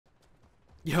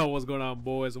Yo, what's going on,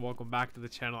 boys? Welcome back to the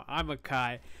channel. I'm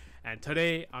Akai, and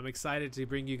today I'm excited to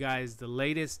bring you guys the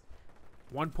latest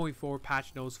 1.4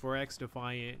 patch notes for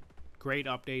XDefiant. Great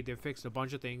update. They fixed a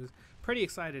bunch of things. Pretty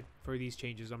excited for these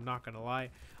changes, I'm not gonna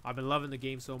lie. I've been loving the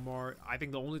game so far. I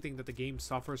think the only thing that the game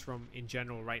suffers from in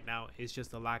general right now is just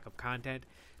the lack of content.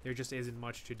 There just isn't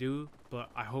much to do,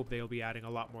 but I hope they'll be adding a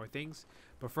lot more things.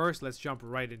 But first, let's jump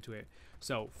right into it.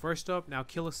 So first up, now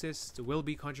kill assists will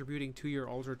be contributing to your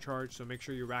ultra charge, so make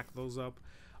sure you rack those up.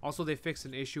 Also, they fixed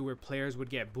an issue where players would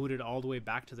get booted all the way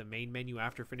back to the main menu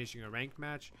after finishing a ranked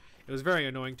match. It was very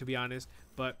annoying, to be honest,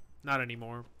 but not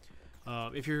anymore.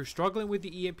 If you're struggling with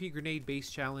the EMP grenade base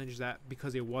challenge, that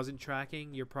because it wasn't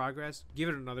tracking your progress, give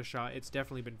it another shot. It's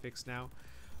definitely been fixed now.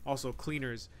 Also,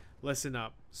 cleaners, listen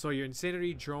up. So your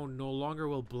incendiary drone no longer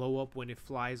will blow up when it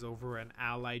flies over an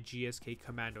allied GSK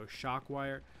commando shock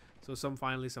wire. So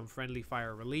finally some friendly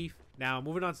fire relief. Now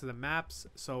moving on to the maps.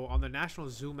 So on the National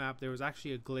Zoo map, there was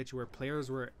actually a glitch where players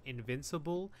were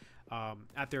invincible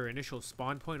at their initial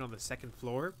spawn point on the second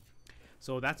floor.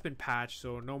 So that's been patched,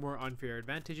 so no more unfair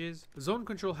advantages. Zone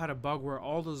control had a bug where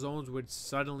all the zones would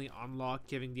suddenly unlock,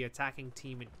 giving the attacking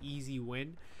team an easy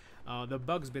win. The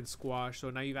bug's been squashed, so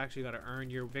now you've actually got to earn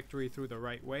your victory through the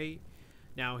right way.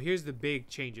 Now here's the big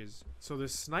changes. So the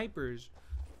snipers,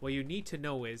 what you need to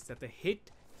know is that the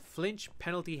hit flinch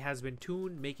penalty has been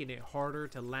tuned, making it harder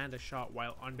to land a shot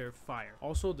while under fire.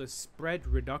 Also, the spread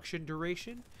reduction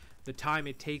duration, the time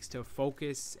it takes to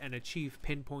focus and achieve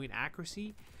pinpoint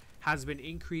accuracy, has been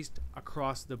increased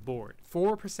across the board.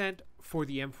 4% for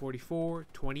the M44,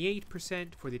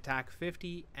 28% for the TAC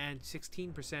 50, and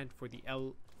 16% for the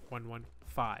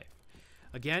L115.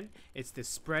 Again, it's the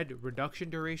spread reduction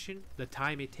duration, the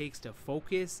time it takes to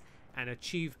focus and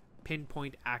achieve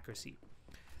pinpoint accuracy.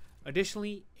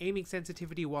 Additionally, aiming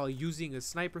sensitivity while using a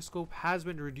sniper scope has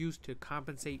been reduced to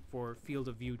compensate for field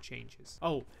of view changes.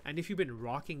 Oh, and if you've been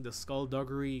rocking the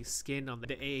skullduggery skin on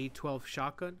the AA-12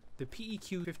 shotgun, the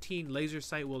PEQ-15 laser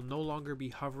sight will no longer be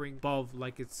hovering above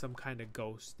like it's some kind of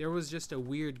ghost. There was just a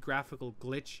weird graphical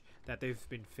glitch that they've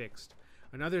been fixed.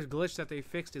 Another glitch that they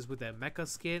fixed is with the mecha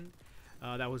skin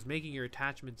that was making your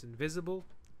attachments invisible.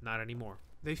 Not anymore.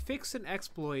 They fixed an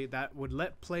exploit that would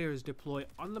let players deploy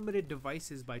unlimited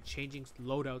devices by changing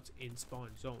loadouts in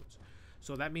spawn zones.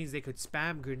 So that means they could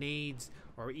spam grenades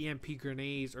or EMP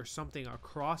grenades or something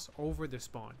across over the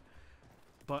spawn.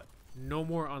 But no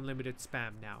more unlimited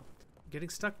spam now. Getting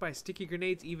stuck by sticky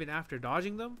grenades even after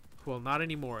dodging them? Well, not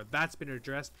anymore. That's been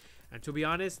addressed. And to be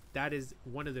honest, that is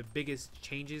one of the biggest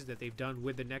changes that they've done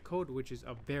with the netcode, which is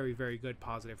a very, very good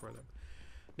positive for them.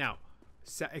 Now,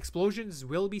 explosions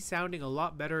will be sounding a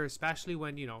lot better, especially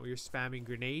when you're spamming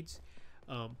grenades.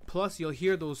 Plus you'll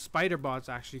hear those spider bots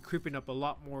actually creeping up a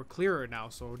lot more clearer now,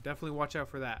 so definitely watch out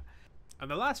for that. And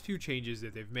the last few changes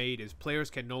that they've made is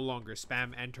players can no longer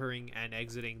spam entering and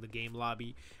exiting the game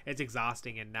lobby. It's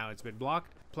exhausting and now it's been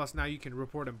blocked. Plus now you can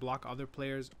report and block other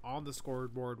players on the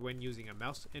scoreboard when using a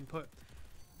mouse input.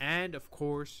 And of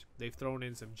course, they've thrown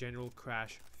in some general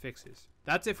crash fixes.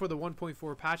 That's it for the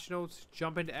 1.4 patch notes.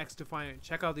 Jump into XDefiant,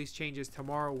 check out these changes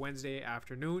tomorrow, Wednesday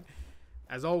afternoon.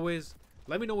 As always,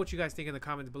 let me know what you guys think in the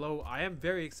comments below. I am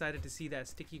very excited to see that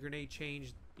sticky grenade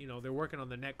change. They're working on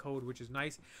the netcode, which is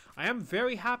nice. I am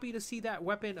very happy to see that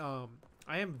weapon.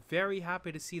 I am very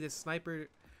happy to see the sniper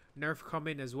nerf come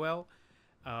in as well.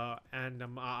 And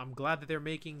I'm glad that they're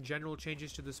making general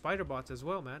changes to the spider bots as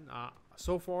well, man.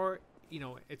 So far,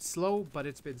 it's slow, but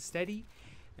it's been steady,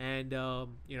 and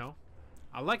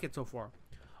I like it so far.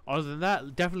 Other than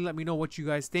that, definitely let me know what you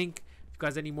guys think.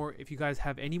 If you guys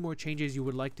have any more changes you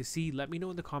would like to see, let me know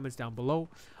in the comments down below.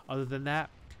 Other than that,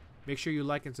 make sure you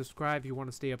like and subscribe if you want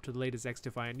to stay up to the latest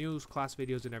XDefiant news, class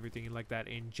videos, and everything like that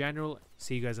in general.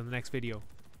 See you guys in the next video.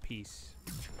 Peace.